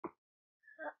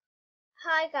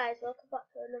Hi guys, welcome back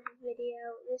to another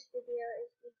video. This video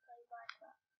is me playing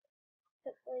Minecraft.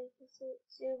 Hopefully you can see it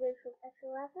zoom in from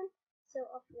F11. So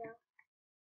off now.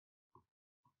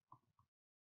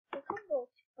 Click on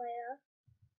multiplayer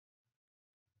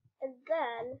and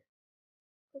then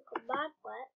click on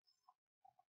mineplex.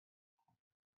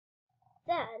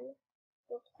 Then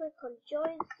you'll click on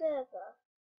join server.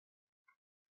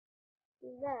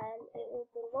 And then it will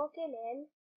be logging in.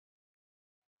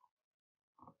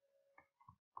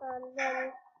 And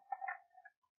then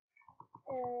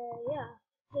yeah,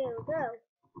 here we go.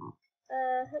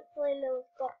 Hopefully no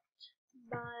one's got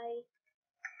my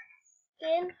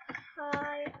skin.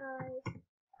 Hi,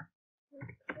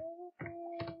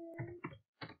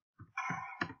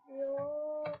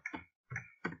 you're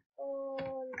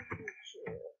on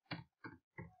YouTube.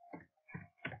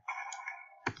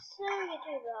 So you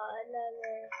do that and then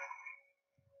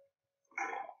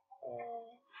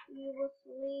you will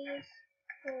please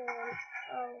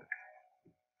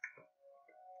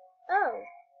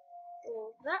oh,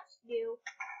 that's new.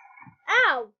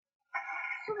 Ow!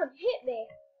 Someone hit me.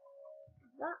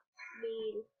 That's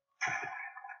mean.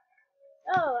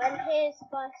 Oh, and here's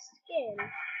my skin.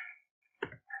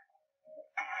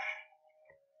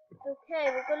 Okay,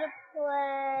 we're gonna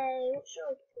play. What should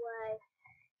we play?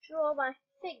 Draw my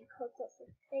thing, because that's my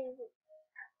favourite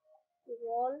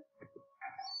one.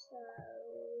 So,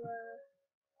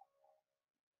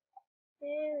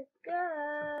 here we go.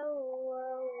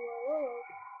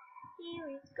 Here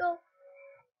we go.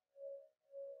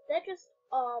 They're just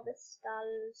all the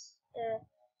stands, the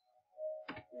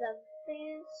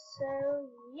things. So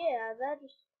yeah, they're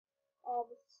just all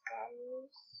the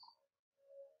stands.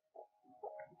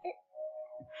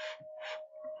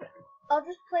 I'll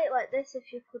just play it like this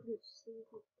if you couldn't see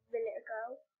a minute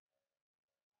ago.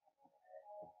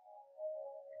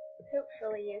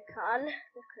 Hopefully you can,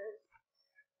 because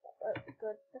that won't be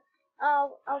good.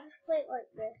 I'll just play it like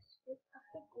this. I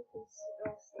think you can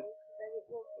still see, because then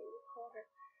it won't be recorded.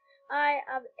 I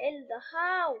am in the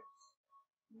house.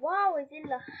 Wow, he's in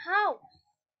the house.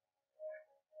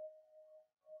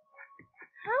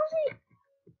 How did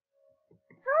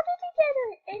he get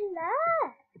in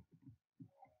there?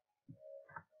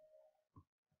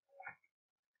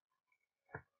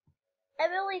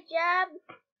 Emily Jam,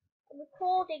 I'm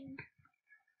recording.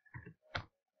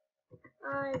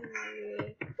 I'm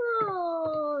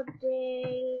recording.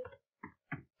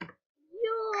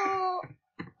 You're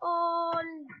on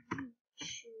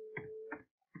YouTube.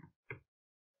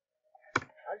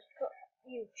 I'll just put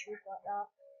YouTube like that,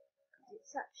 because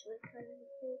it's actually kind of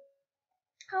cool.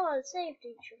 How I saved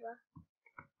each other.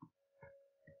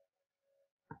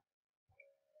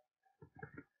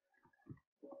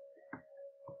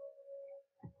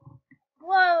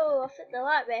 Whoa, I think they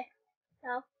like me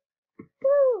now.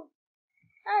 Woo!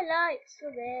 I like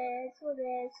swimming,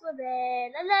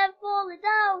 and then falling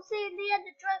down, seeing the end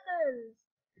of dragons,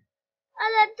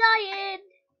 and then dying.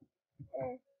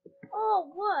 Oh,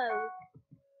 whoa.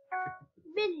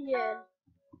 Million.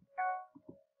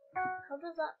 How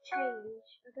does that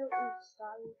change? I don't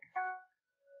understand.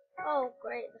 Oh,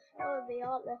 great, they're following me,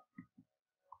 aren't they?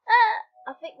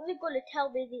 I think they're going to tell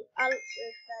me the answer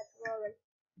if they're drawing.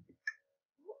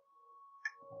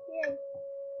 Yay.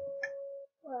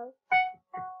 Well.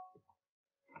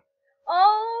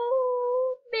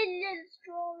 Oh, millions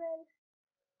drawing.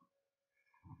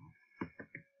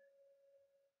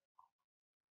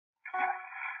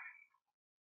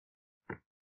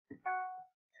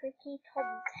 Tricky Tom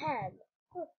 10.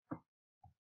 Huh.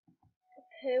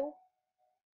 Who?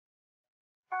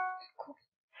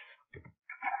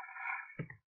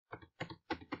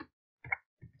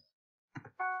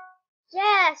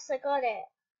 Yes, I got it.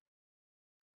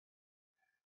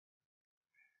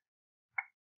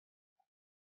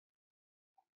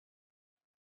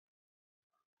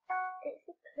 It's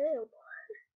a poo.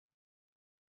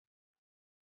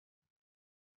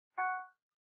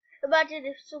 Imagine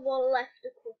if someone left a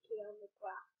cookie on the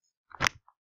grass.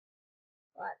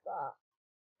 Like that.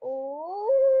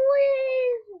 Oh,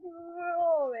 it's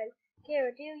roaring.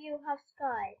 Kira, do you have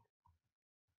Skype?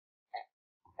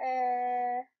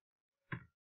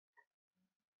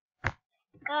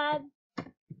 I'm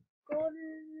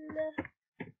gonna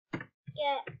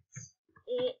get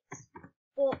it,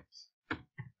 but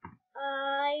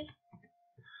I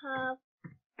have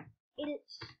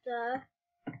Instagram.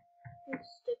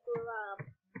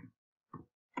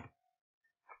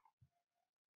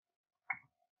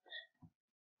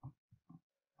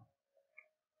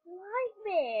 Like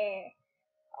me.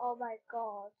 Oh my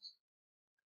god.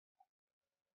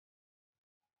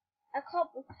 I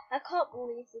can't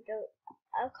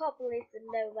believe they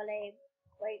know my name.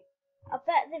 Wait, I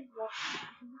bet they've lost.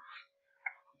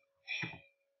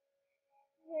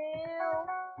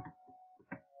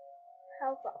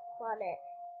 How's that planet?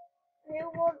 Who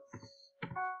wants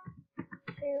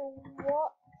to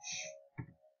watch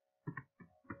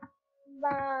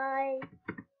my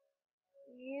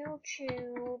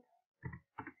YouTube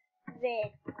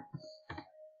vids?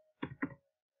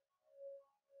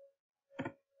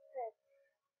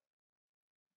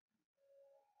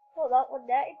 Oh, that one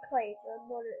there it plays on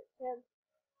what it says.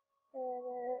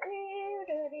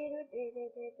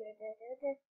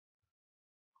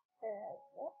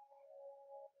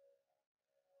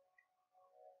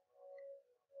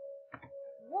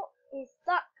 What is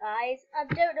that, guys? I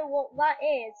don't know what that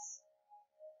is.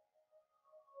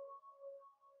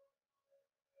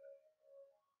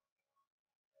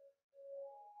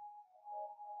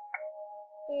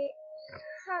 It's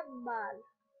Hangman.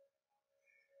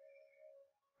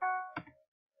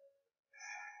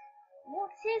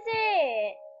 What is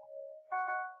it?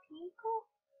 Peacock?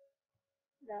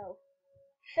 No.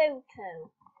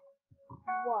 Photo.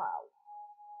 Wow.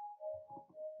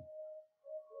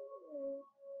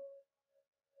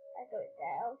 I got it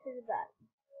there. I'll see the back.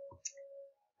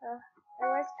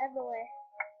 Where's Emily?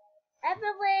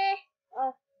 Emily!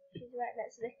 Oh, she's right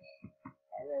next to me.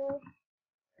 Emily.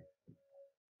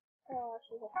 Oh,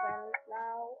 she's a friend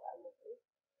now.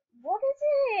 What is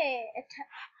it?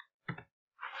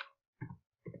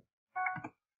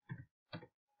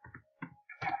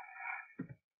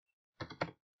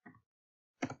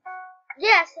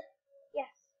 Yes!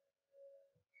 Yes.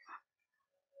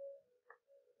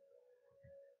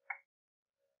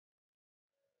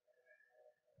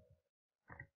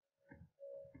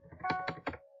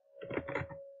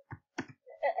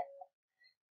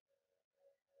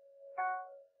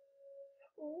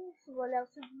 Someone else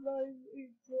is drawing.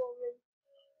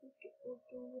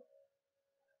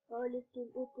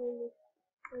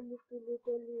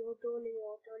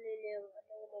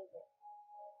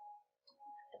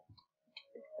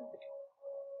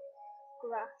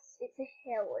 Grass. It's a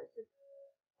hill.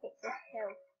 It's a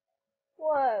hill.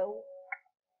 Whoa.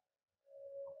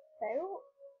 Hill?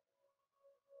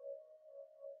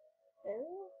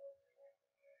 Hill?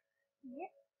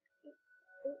 Yep.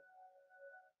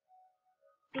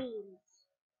 Beans.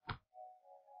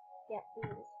 Yep,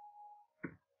 beans.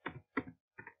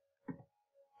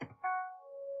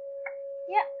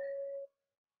 Yep.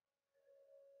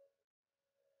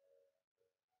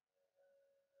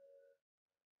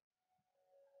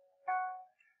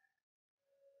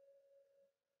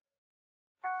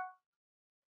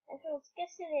 Everyone's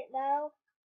guessing it now.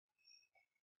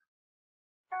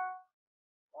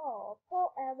 Oh, poor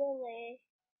Emily.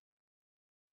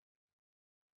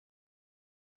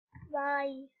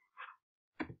 My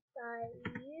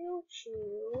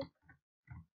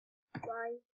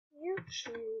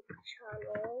YouTube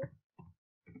channel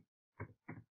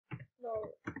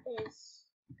is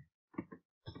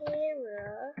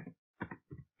Kira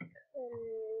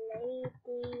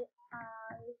Lady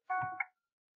Eye.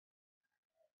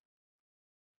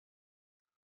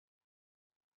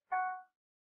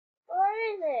 Where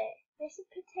is it? It's a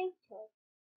potato.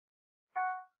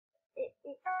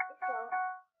 It's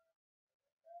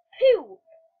poop.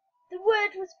 The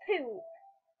word was poop.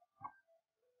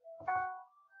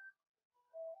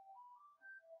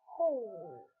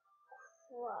 Holy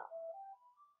crap.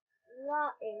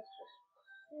 That is just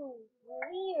so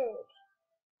weird.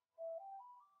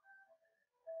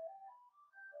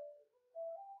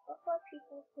 That's why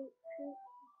people think poop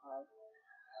has...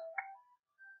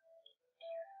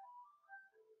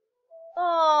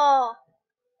 Oh!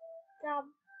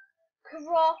 Damn.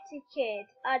 Karate Kid.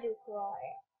 I do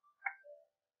karate.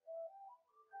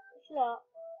 It's not.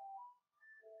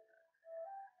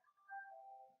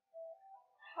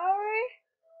 Harry?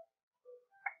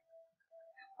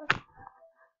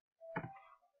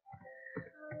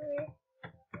 Harry.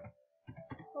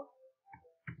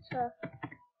 Potter.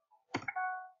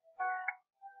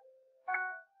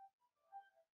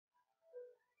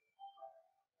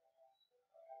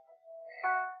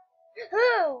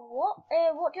 Oh,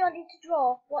 what do I need to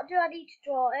draw? What do I need to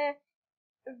draw?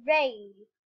 Rain.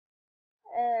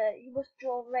 You must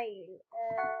draw rain.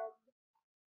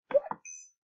 What?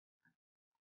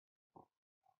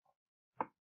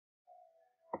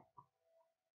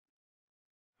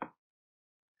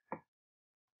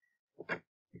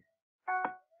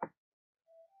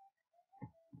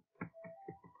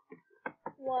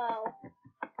 Wow.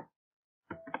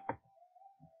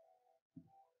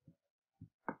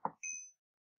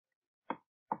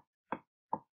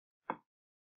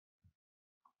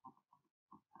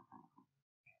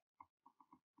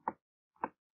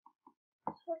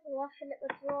 laughing at the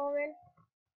drawing.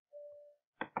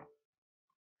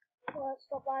 Well, it's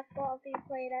not my fault. I've been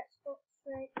playing Xbox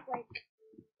for like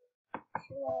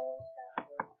 2 hours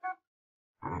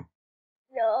now.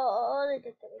 No, they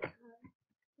did the time.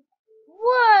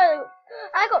 Whoa!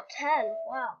 I got 10.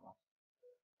 Wow.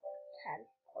 10.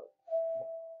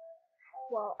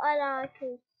 Well, and I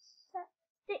can set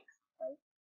 6.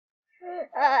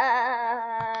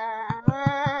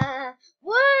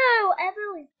 Whoa!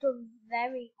 Emily's done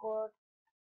very good.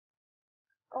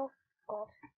 Oh God.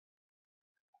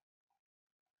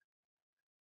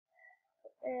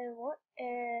 What?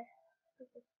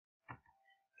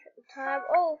 Check the time.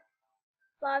 Oh,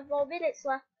 5 more minutes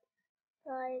left,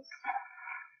 guys.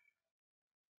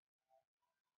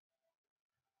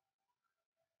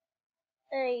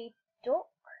 A duck,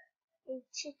 a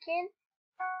chicken,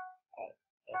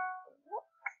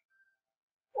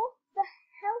 what the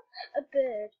hell? A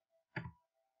bird.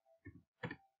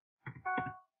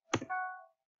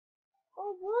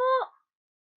 Oh, what?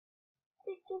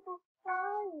 They give us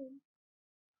time.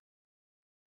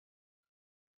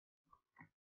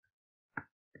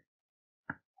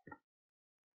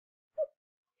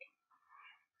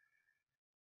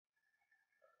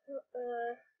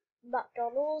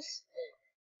 McDonald's.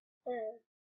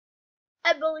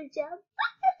 Emily Jam.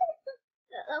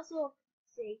 That's all I can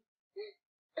see.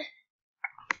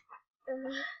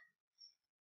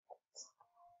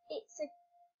 It's a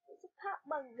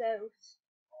Pac-Man ghost.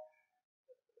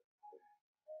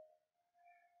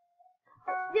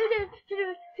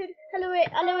 Hello,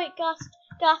 wait, Gast.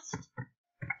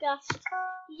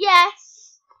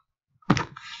 Yes.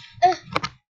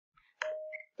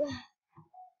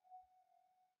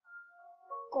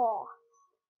 God.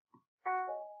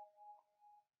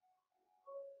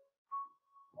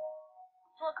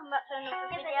 Welcome back to another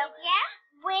video. Yeah?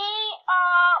 We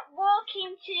are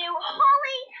walking to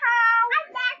Holly's house.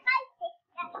 And there's my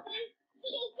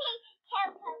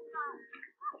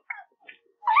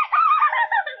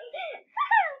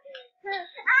sister.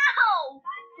 Ow!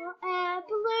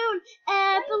 Balloon.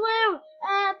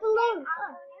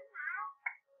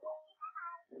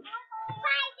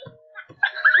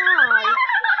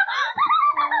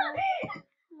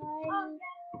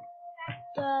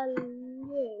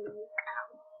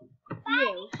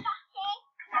 Oh. Whose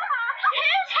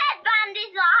headband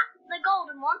is that? The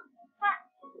golden one?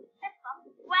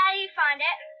 Where do you find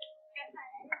it?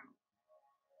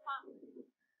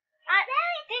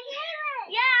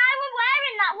 Yeah, I was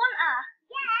wearing that, wasn't I?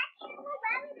 Yeah, you were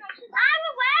wearing that. I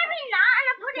was wearing that and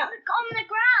I put it on the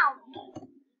ground.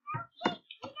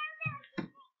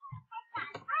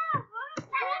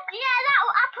 Yeah,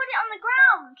 I put it on the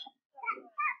ground.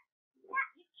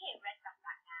 You can't rest on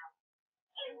that now.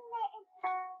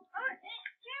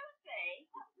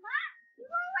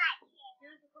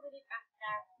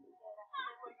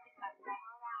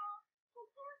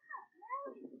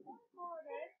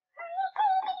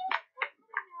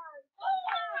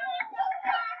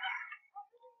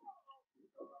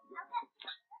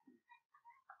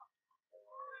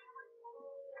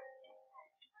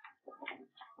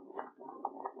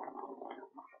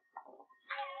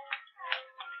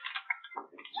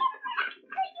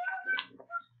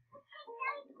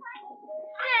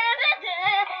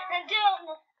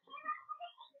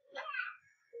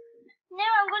 No,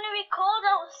 I'm going to record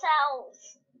ourselves.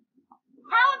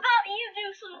 How about you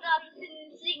do some dancing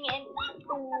and singing?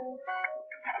 Oh,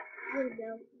 here we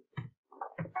go.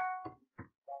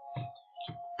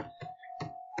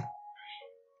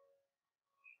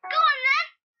 Go on then.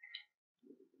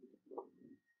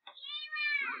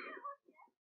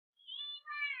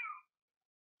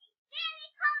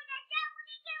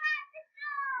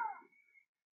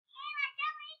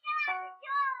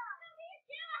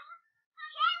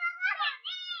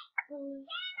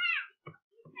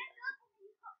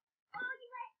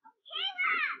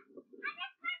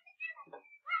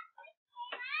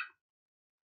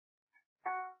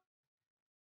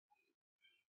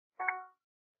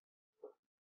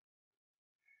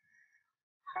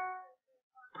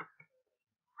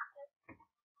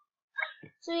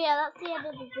 So yeah, that's the end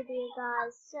of the video,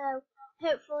 guys. So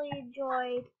hopefully you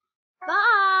enjoyed.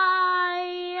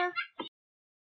 Bye!